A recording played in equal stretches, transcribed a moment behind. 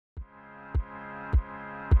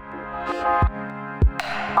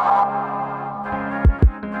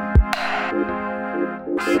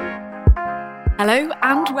Hello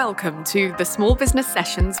and welcome to the Small Business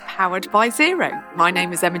Sessions powered by Xero. My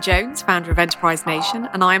name is Emma Jones, founder of Enterprise Nation,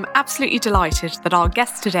 and I am absolutely delighted that our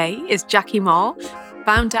guest today is Jackie Marr,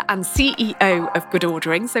 founder and CEO of Good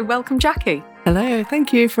Ordering. So welcome, Jackie. Hello,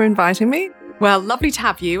 thank you for inviting me. Well, lovely to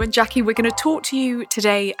have you. And Jackie, we're going to talk to you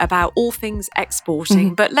today about all things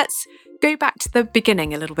exporting, but let's go back to the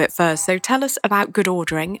beginning a little bit first. So tell us about Good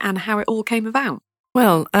Ordering and how it all came about.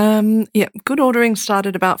 Well, Good Ordering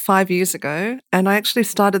started about 5 years ago, and I actually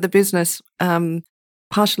started the business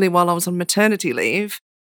partially while I was on maternity leave.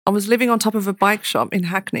 I was living on top of a bike shop in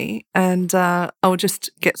Hackney, and I would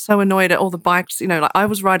just get so annoyed at all the bikes. Like I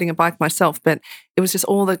was riding a bike myself, but it was just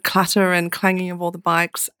all the clatter and clanging of all the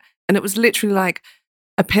bikes, and it was literally like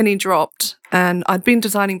a penny dropped. And I'd been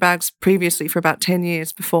designing bags previously for about 10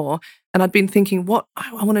 years before, and I'd been thinking,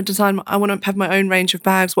 I want to design, I want to have my own range of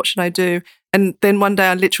bags. What should I do? And then one day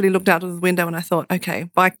I literally looked out of the window and I thought, okay,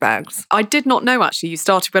 bike bags. I did not know, actually, you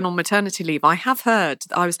started when on maternity leave. I have heard,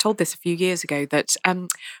 I was told this a few years ago, that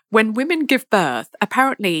when women give birth,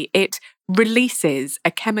 apparently it releases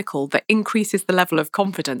a chemical that increases the level of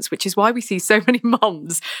confidence, which is why we see so many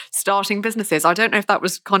mums starting businesses. I don't know if that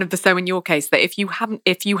was kind of the so in your case, that if you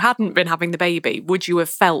hadn't been having the baby, would you have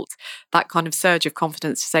felt that kind of surge of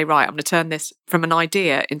confidence to say, right, I'm going to turn this from an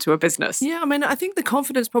idea into a business? Yeah, I mean, I think the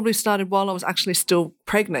confidence probably started while I was actually still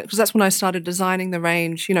pregnant, because that's when I started designing the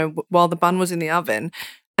range, while the bun was in the oven.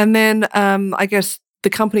 And then I guess the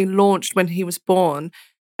company launched when he was born.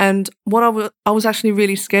 And what I was actually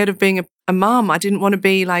really scared of being a mum. I didn't want to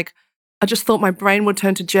be like, I just thought my brain would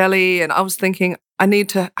turn to jelly, and I was thinking I need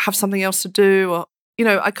to have something else to do. Or,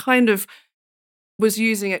 I kind of was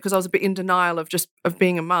using it because I was a bit in denial of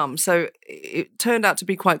being a mum. So it turned out to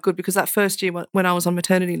be quite good, because that first year when I was on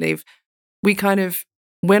maternity leave, we kind of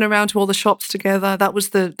went around to all the shops together. That was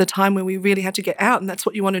the time when we really had to get out, and that's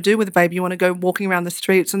what you want to do with a baby. You want to go walking around the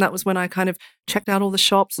streets, and that was when I kind of checked out all the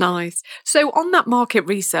shops. Nice. So on that market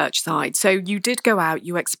research side, so you did go out,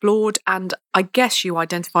 you explored, and I guess you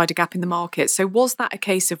identified a gap in the market. So was that a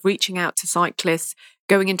case of reaching out to cyclists,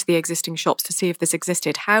 going into the existing shops to see if this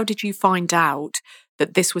existed? How did you find out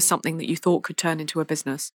that this was something that you thought could turn into a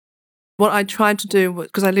business? What I tried to do,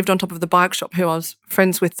 because I lived on top of the bike shop, who I was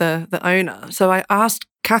friends with the owner. So I asked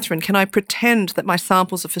Catherine, can I pretend that my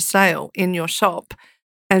samples are for sale in your shop?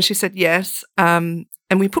 And she said yes. And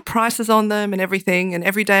we put prices on them and everything. And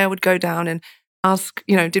every day I would go down and ask,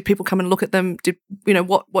 did people come and look at them?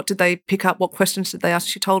 What did they pick up? What questions did they ask?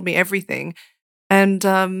 She told me everything. And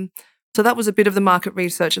so that was a bit of the market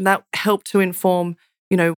research, and that helped to inform,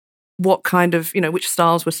 what kind of, which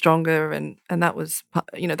styles were stronger. And that was,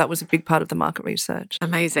 that was a big part of the market research.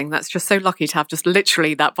 Amazing. That's just so lucky to have just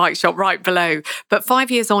literally that bike shop right below. But 5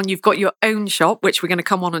 years on, you've got your own shop, which we're going to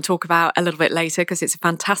come on and talk about a little bit later, because it's a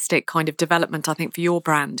fantastic kind of development, I think, for your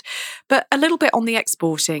brand. But a little bit on the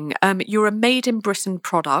exporting. You're a made in Britain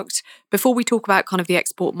product. Before we talk about kind of the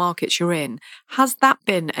export markets you're in, has that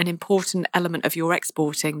been an important element of your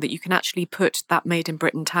exporting, that you can actually put that made in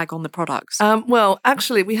Britain tag on the products? Well,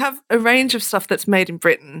 actually, we have a range of stuff that's made in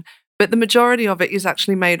Britain, but the majority of it is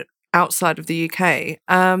actually made outside of the UK.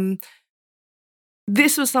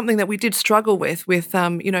 This was something that we did struggle with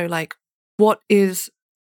like what is,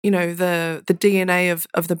 the DNA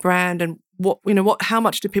of the brand, and how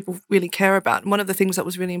much do people really care about? And one of the things that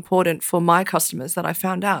was really important for my customers that I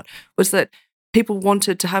found out was that people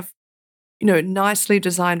wanted to have, nicely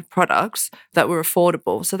designed products that were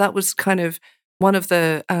affordable. So that was kind of one of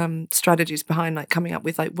the strategies behind like coming up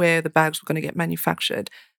with like where the bags were going to get manufactured.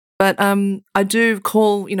 But I do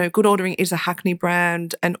call, Good Ordering is a Hackney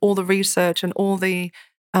brand, and all the research and all the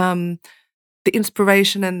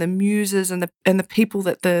inspiration and the muses and the people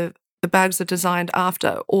that the bags are designed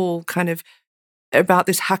after, all kind of about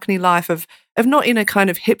this Hackney life of not in a kind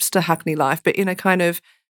of hipster Hackney life, but in a kind of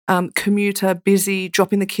commuter, busy,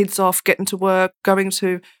 dropping the kids off, getting to work, going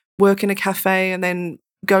to work in a cafe, and then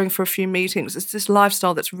going for a few meetings. It's this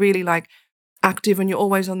lifestyle that's really like active, and you're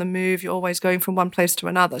always on the move. You're always going from one place to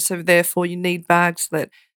another. So therefore you need bags that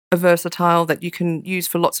are versatile, that you can use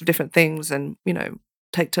for lots of different things and,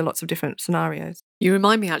 take to lots of different scenarios. You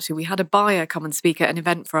remind me, actually, we had a buyer come and speak at an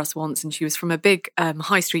event for us once, and she was from a big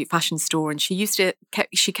high street fashion store, and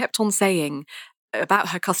she kept on saying about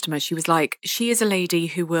her customers, she was like, she is a lady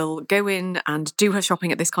who will go in and do her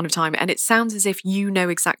shopping at this kind of time. And it sounds as if you know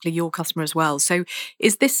exactly your customer as well. So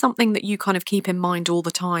is this something that you kind of keep in mind all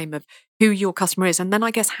the time of who your customer is? And then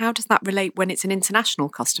I guess, how does that relate when it's an international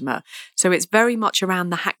customer? So it's very much around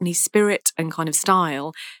the Hackney spirit and kind of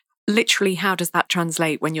style. literally, how does that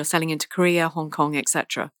translate when you're selling into Korea, Hong Kong,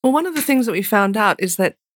 etc.? Well, one of the things that we found out is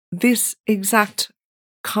that this exact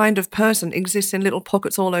kind of person exists in little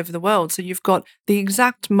pockets all over the world. So you've got the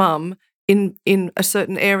exact mum in a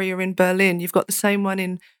certain area in Berlin. You've got the same one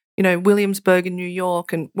in, Williamsburg in New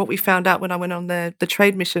York. And what we found out when I went on the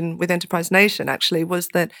trade mission with Enterprise Nation actually was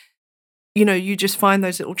that, you just find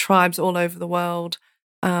those little tribes all over the world,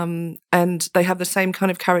 and they have the same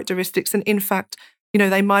kind of characteristics. And in fact,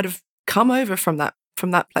 they might have come over from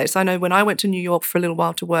that place. I know when I went to New York for a little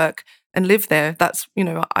while to work and live there, that's,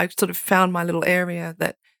 I sort of found my little area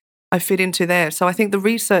that I fit into there. So I think the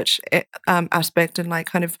research aspect and like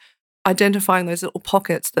kind of identifying those little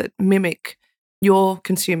pockets that mimic your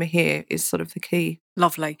consumer here is sort of the key.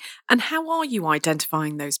 Lovely. And how are you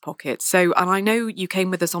identifying those pockets? So, and I know you came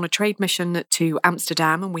with us on a trade mission to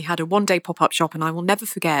Amsterdam and we had a one-day pop-up shop, and I will never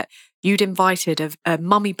forget, you'd invited a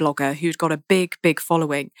mummy blogger who'd got a big, big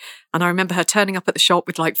following. And I remember her turning up at the shop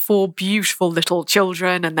with like 4 beautiful little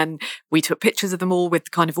children, and then we took pictures of them all with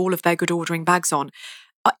kind of all of their good ordering bags on.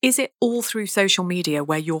 Is it all through social media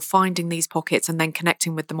where you're finding these pockets and then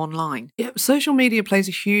connecting with them online? Yeah, social media plays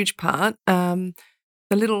a huge part.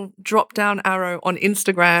 The little drop-down arrow on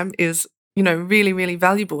Instagram is, really, really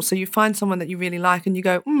valuable. So you find someone that you really like and you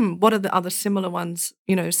go, what are the other similar ones,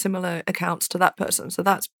 similar accounts to that person? So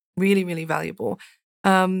that's really, really valuable.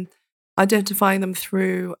 Identifying them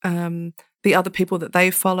through the other people that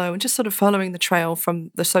they follow and just sort of following the trail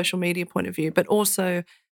from the social media point of view, but also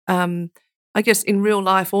I guess in real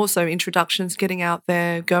life also introductions, getting out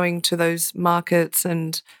there, going to those markets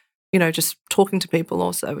and, just talking to people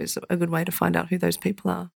also is a good way to find out who those people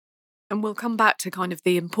are. And we'll come back to kind of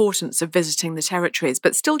the importance of visiting the territories,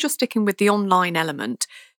 but still just sticking with the online element.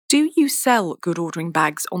 Do you sell good ordering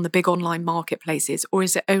bags on the big online marketplaces, or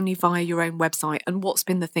is it only via your own website? And what's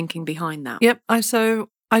been the thinking behind that? Yep. So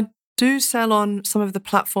I do sell on some of the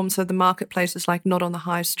platforms, so the marketplaces like Not on the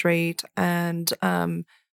High Street, and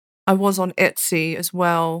I was on Etsy as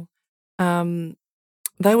well.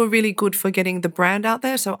 They were really good for getting the brand out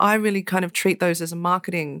there. So I really kind of treat those as a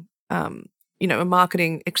marketing, a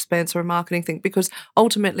marketing expense or a marketing thing, because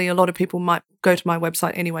ultimately a lot of people might go to my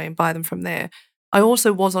website anyway and buy them from there. I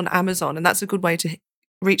also was on Amazon, and that's a good way to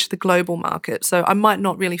reach the global market. So I might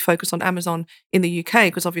not really focus on Amazon in the UK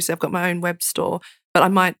because obviously I've got my own web store, but I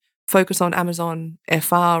might focus on Amazon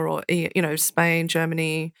FR or, Spain,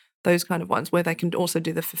 Germany, those kind of ones where they can also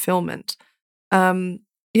do the fulfillment.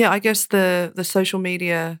 I guess the social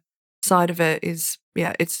media side of it is,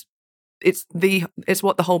 it's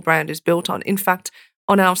what the whole brand is built on. In fact,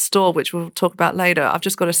 on our store, which we'll talk about later, I've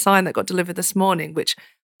just got a sign that got delivered this morning, which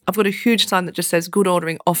I've got a huge sign that just says Good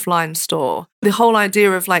Ordering Offline Store. The whole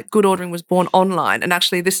idea of like Good Ordering was born online, and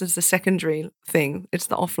actually this is the secondary thing. It's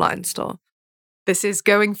the offline store. This is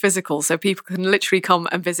going physical, so people can literally come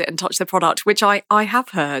and visit and touch the product, which I have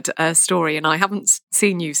heard a story, and I haven't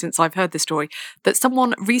seen you since I've heard the story, that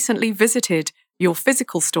someone recently visited your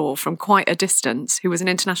physical store from quite a distance who was an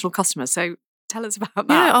international customer. So tell us about that.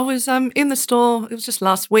 Yeah, I was in the store, it was just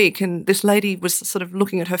last week, and this lady was sort of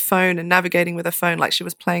looking at her phone and navigating with her phone like she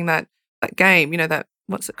was playing that game, that,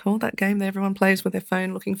 what's it called, that game that everyone plays with their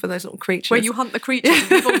phone looking for those little creatures? Where you hunt the creatures and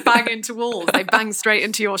people bang into walls. They bang straight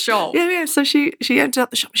into your shop. Yeah. So she entered up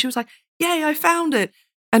the shop. She was like, yay, I found it.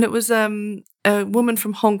 And it was a woman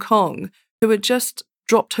from Hong Kong who had just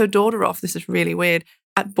dropped her daughter off. This is really weird.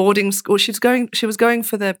 At boarding school. She was going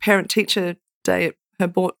for the parent-teacher day at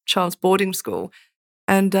her child's boarding school.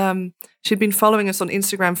 And she'd been following us on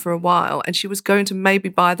Instagram for a while, and she was going to maybe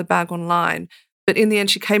buy the bag online. But in the end,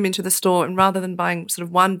 she came into the store, and rather than buying sort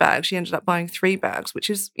of 1 bag, she ended up buying 3 bags, which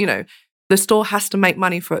is, the store has to make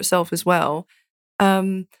money for itself as well.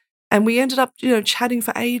 And we ended up, chatting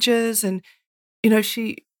for ages. And,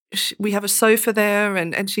 we have a sofa there,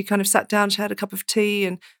 and she kind of sat down, she had a cup of tea.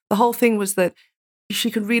 And the whole thing was that she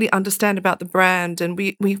could really understand about the brand. And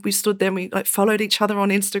we stood there and we like followed each other on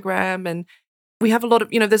Instagram. And we have a lot of,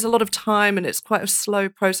 there's a lot of time, and it's quite a slow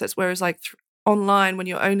process. Whereas like online, when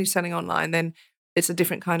you're only selling online, then it's a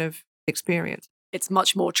different kind of experience. It's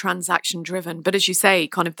much more transaction driven. But as you say,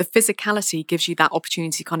 kind of the physicality gives you that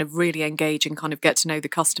opportunity to kind of really engage and kind of get to know the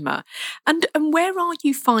customer. And where are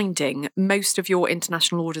you finding most of your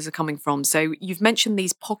international orders are coming from? So you've mentioned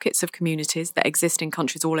these pockets of communities that exist in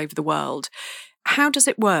countries all over the world. How does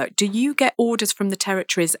it work? Do you get orders from the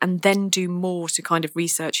territories and then do more to kind of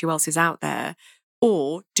research who else is out there?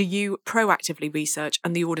 Or do you proactively research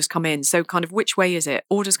and the orders come in? So kind of which way is it?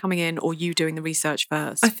 Orders coming in or you doing the research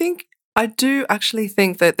first? I do actually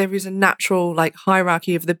think that there is a natural like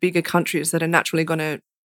hierarchy of the bigger countries that are naturally going to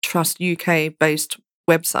trust UK-based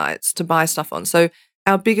websites to buy stuff on. So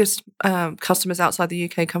our biggest customers outside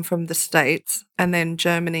the UK come from the States, and then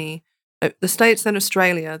Germany, the States, then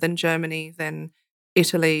Australia, then Germany, then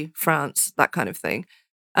Italy, France, that kind of thing.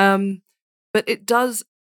 But it does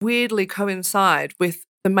weirdly coincide with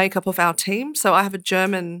the makeup of our team. So I have a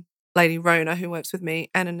German lady, Rona, who works with me,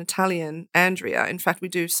 and an Italian, Andrea. In fact, we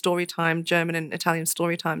do story time, German and Italian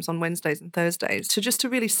story times on Wednesdays and Thursdays to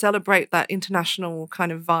really celebrate that international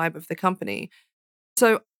kind of vibe of the company.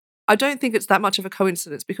 So I don't think it's that much of a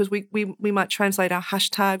coincidence because we might translate our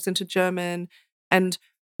hashtags into German, and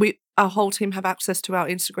our whole team have access to our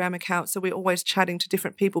Instagram account, so we're always chatting to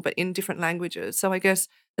different people but in different languages. So I guess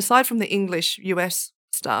aside from the English US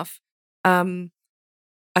stuff, um,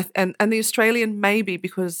 and the Australian maybe,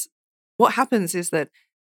 because what happens is that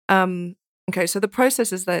okay, so the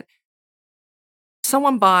process is that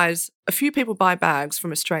a few people buy bags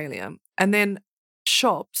from Australia, and then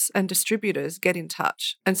shops and distributors get in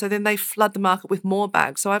touch. And so then they flood the market with more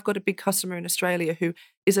bags. So I've got a big customer in Australia who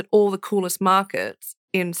is at all the coolest markets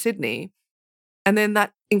in Sydney. And then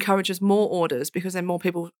that encourages more orders because then more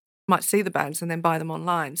people might see the bags and then buy them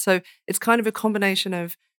online. So it's kind of a combination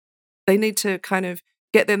of they need to kind of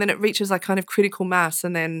get there, and then it reaches like kind of critical mass,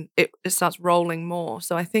 and then it starts rolling more.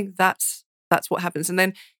 So I think that's what happens. And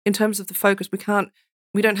then in terms of the focus,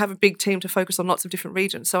 we don't have a big team to focus on lots of different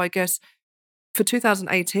regions. So I guess for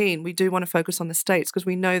 2018, we do want to focus on the States because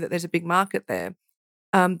we know that there's a big market there.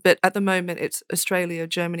 But at the moment, it's Australia,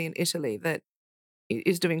 Germany, and Italy that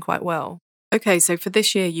is doing quite well. Okay, so for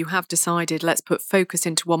this year, you have decided let's put focus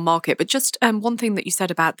into one market. But just one thing that you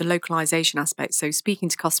said about the localization aspect, so speaking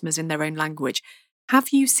to customers in their own language, have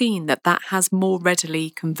you seen that has more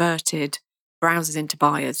readily converted browsers into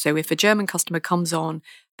buyers? So if a German customer comes on,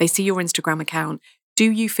 they see your Instagram account, do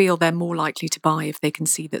you feel they're more likely to buy if they can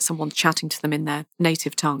see that someone's chatting to them in their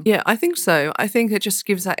native tongue? Yeah, I think so. I think it just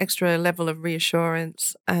gives that extra level of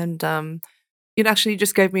reassurance. And it actually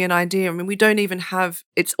just gave me an idea. I mean, we don't even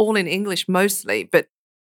it's all in English mostly, but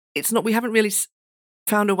it's not, we haven't really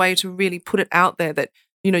found a way to really put it out there that,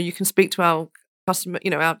 you can speak to our customer,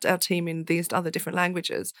 our team in these other different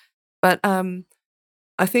languages. But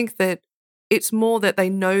I think that it's more that they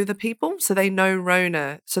know the people, so they know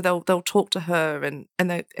Rona, so they'll talk to her and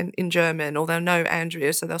in German, or they'll know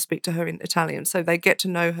Andrea, so they'll speak to her in Italian. So they get to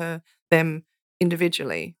know them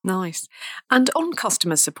individually. Nice. And on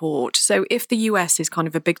customer support, so if the US is kind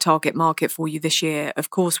of a big target market for you this year, of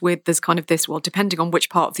course, there's kind of this, well, depending on which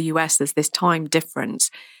part of the US, there's this time difference.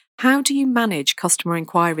 How do you manage customer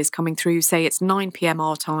inquiries coming through, say it's 9 p.m.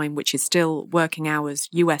 our time, which is still working hours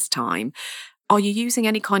US time? Are you using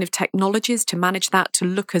any kind of technologies to manage that, to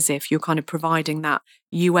look as if you're kind of providing that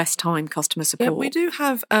US time customer support? Yeah,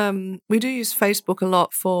 we do use Facebook a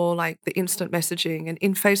lot for like the instant messaging. And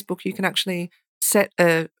in Facebook, you can actually set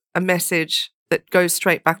a message that goes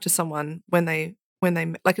straight back to someone when they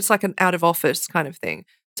like, it's like an out of office kind of thing.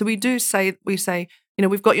 So we say,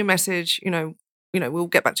 we've got your message, we'll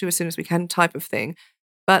get back to you as soon as we can, type of thing.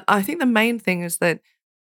 But I think the main thing is that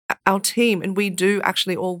our team, and we do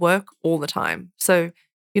actually all work all the time. So,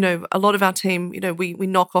 a lot of our team, we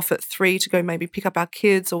knock off at 3 to go maybe pick up our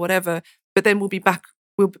kids or whatever, but then we'll be back.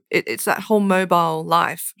 It's that whole mobile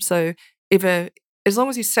life. So as long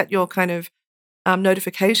as you set your kind of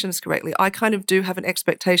notifications correctly, I kind of do have an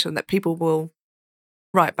expectation that people will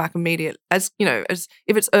write back immediately. As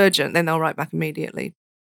if it's urgent, then they'll write back immediately.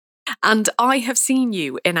 And I have seen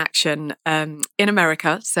you in action in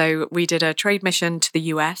America. So we did a trade mission to the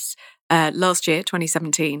US last year,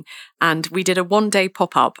 2017, and we did a one-day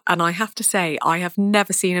pop-up. And I have to say, I have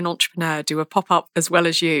never seen an entrepreneur do a pop-up as well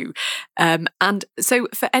as you. And so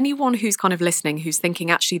for anyone who's kind of listening, who's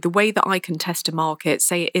thinking, actually, the way that I can test a market,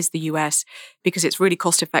 say it is the US, because it's really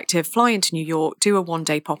cost-effective, fly into New York, do a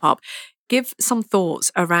one-day pop-up. Give some thoughts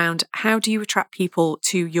around how do you attract people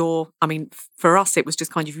to for us, it was just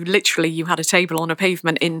kind of you had a table on a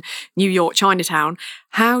pavement in New York, Chinatown.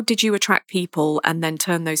 How did you attract people and then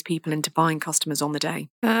turn those people into buying customers on the day?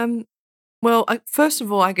 Well, first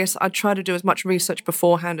of all, I guess I try to do as much research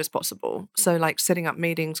beforehand as possible. So like setting up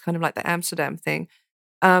meetings, kind of like the Amsterdam thing.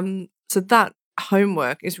 So that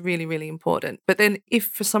homework is really, really important. But then if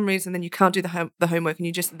for some reason then you can't do the homework and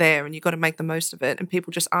you're just there and you've got to make the most of it and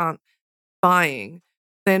people just aren't buying,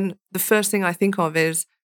 then the first thing I think of is,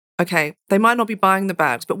 okay, they might not be buying the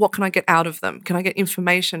bags, but what can I get out of them? Can I get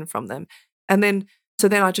information from them? And then, so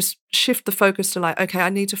then I just shift the focus to like, okay, I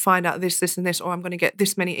need to find out this, this, and this, or I'm going to get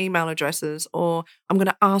this many email addresses, or I'm going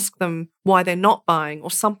to ask them why they're not buying, or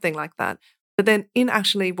something like that. But then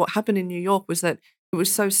actually what happened in New York was that it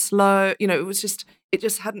was so slow, it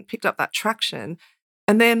just hadn't picked up that traction.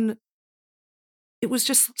 And then it was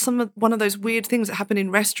just one of those weird things that happen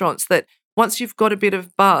in restaurants that once you've got a bit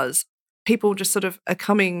of buzz, people just sort of are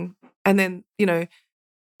coming, and then,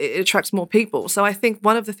 it attracts more people. So I think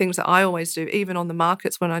one of the things that I always do, even on the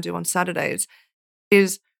markets when I do on Saturdays,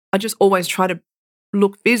 is I just always try to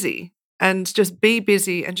look busy and just be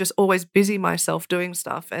busy and just always busy myself doing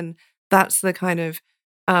stuff. And that's the kind of,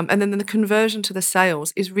 and then the conversion to the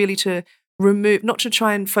sales is really to remove, not to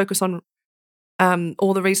try and focus on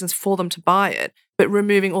all the reasons for them to buy it, but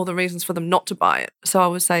removing all the reasons for them not to buy it. So I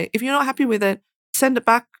would say, if you're not happy with it, send it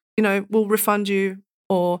back, we'll refund you,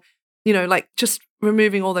 or, like just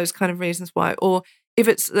removing all those kind of reasons why. Or if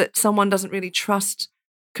it's that someone doesn't really trust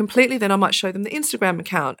completely, then I might show them the Instagram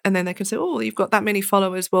account, and then they can say, oh, you've got that many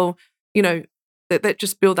followers. Well, that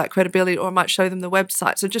just build that credibility. Or I might show them the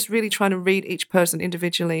website. So just really trying to read each person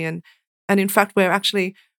individually. And in fact,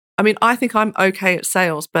 I think I'm okay at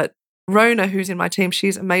sales, but Rona, who's in my team,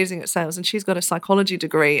 she's amazing at sales, and she's got a psychology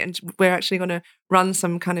degree, and we're actually going to run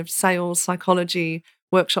some kind of sales psychology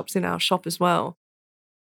workshops in our shop as well.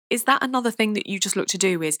 Is that another thing that you just look to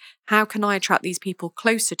do, is how can I attract these people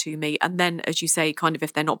closer to me? And then, as you say, kind of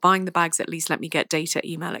if they're not buying the bags, at least let me get data,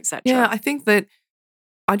 email, etc. Yeah,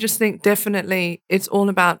 I just think definitely it's all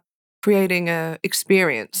about creating a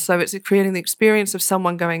experience. So it's creating the experience of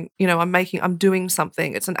someone going, I'm doing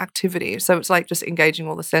something. It's an activity. So it's like just engaging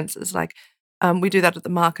all the senses. Like we do that at the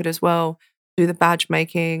market as well, do the badge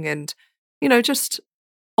making and, just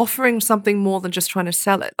offering something more than just trying to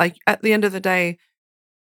sell it. Like at the end of the day,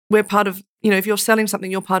 we're part of, if you're selling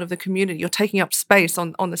something, you're part of the community. You're taking up space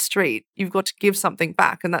on the street. You've got to give something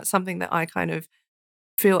back. And that's something that I kind of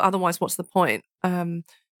feel, otherwise, what's the point?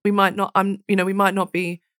 We might not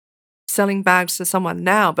be selling bags to someone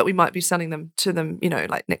now, but we might be selling them to them,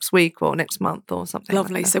 like next week or next month or something.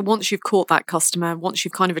 Lovely. Like that. So once you've caught that customer, once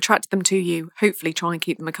you've kind of attracted them to you, hopefully try and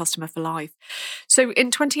keep them a customer for life. So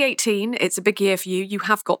in 2018, it's a big year for you. You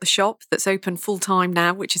have got the shop that's open full time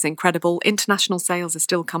now, which is incredible. International sales are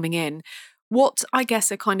still coming in. What, I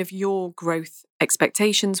guess, are kind of your growth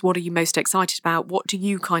expectations? What are you most excited about? What do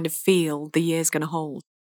you kind of feel the year's going to hold?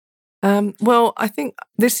 Well, I think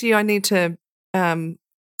this year I need to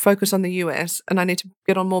focus on the US, and I need to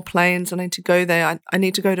get on more planes. I need to go there. I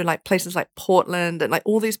need to go to like places like Portland and like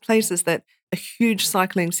all these places that are huge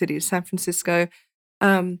cycling cities, San Francisco.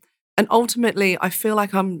 And ultimately, I feel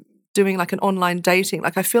like I'm doing like an online dating.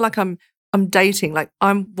 Like I feel like I'm dating. Like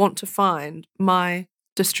I want to find my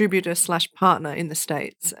distributor / partner in the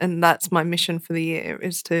States, and that's my mission for the year,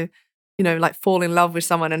 is to like fall in love with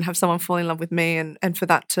someone and have someone fall in love with me, and for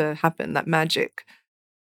that to happen, that magic.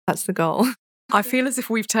 That's the goal. I feel as if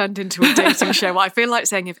we've turned into a dating show. I feel like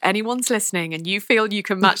saying, if anyone's listening and you feel you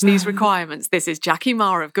can match these requirements, this is Jackie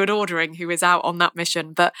Marr of Good Ordering who is out on that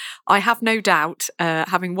mission. But I have no doubt,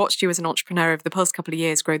 having watched you as an entrepreneur over the past couple of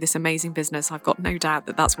years grow this amazing business, I've got no doubt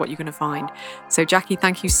that that's what you're going to find. So Jackie,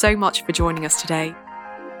 thank you so much for joining us today.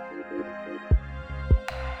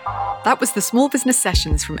 That was the Small Business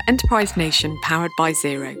Sessions from Enterprise Nation, powered by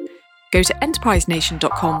Xero. Go to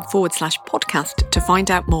enterprisenation.com/podcast to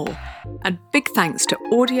find out more. And big thanks to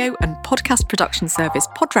audio and podcast production service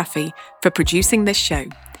Podraffy for producing this show.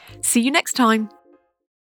 See you next time.